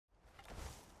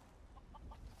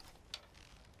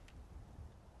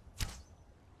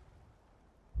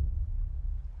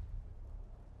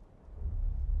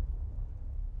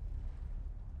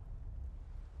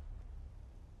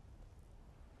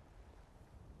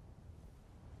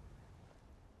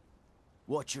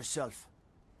Watch yourself.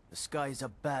 The sky's a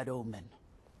bad omen.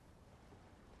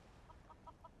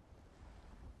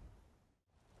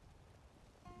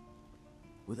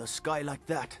 With a sky like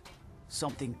that,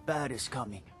 something bad is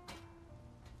coming.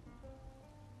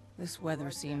 This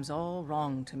weather seems all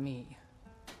wrong to me.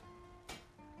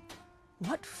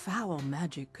 What foul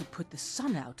magic could put the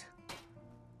sun out?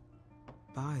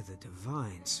 By the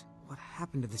divines, what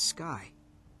happened to the sky?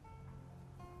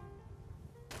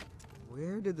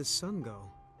 Where did the sun go?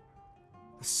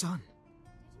 The sun.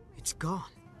 It's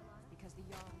gone.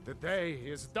 The day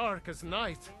is dark as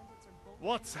night.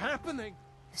 What's happening?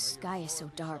 The sky is so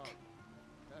dark.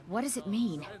 What does it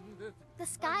mean? The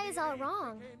sky is all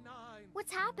wrong.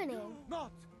 What's happening?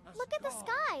 Look at the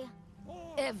sky.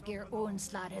 Evgir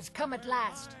Onslaught has come at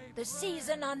last. The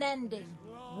season unending.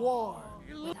 War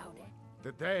without it.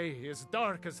 The day is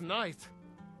dark as night.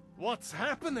 What's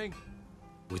happening?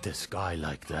 With a sky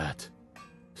like that,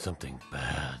 something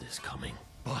bad is coming.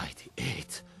 By the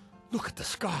eight, look at the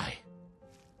sky.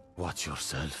 Watch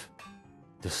yourself.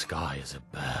 The sky is a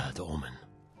bad omen.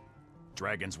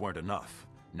 Dragons weren't enough.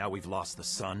 Now we've lost the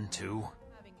sun, too?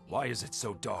 Why is it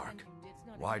so dark?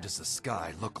 Why does the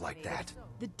sky look like that?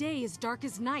 The day is dark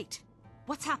as night.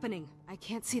 What's happening? I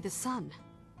can't see the sun.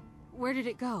 Where did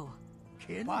it go?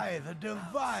 By the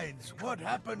divines, what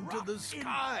happened to the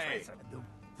sky?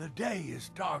 The day is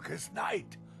dark as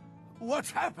night.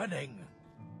 What's happening?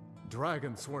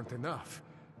 Dragons weren't enough.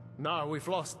 Now we've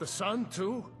lost the sun,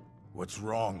 too? What's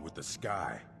wrong with the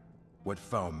sky? What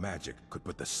foul magic could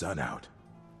put the sun out?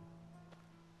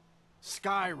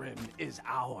 Skyrim is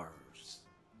ours.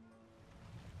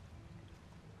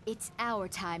 It's our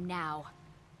time now.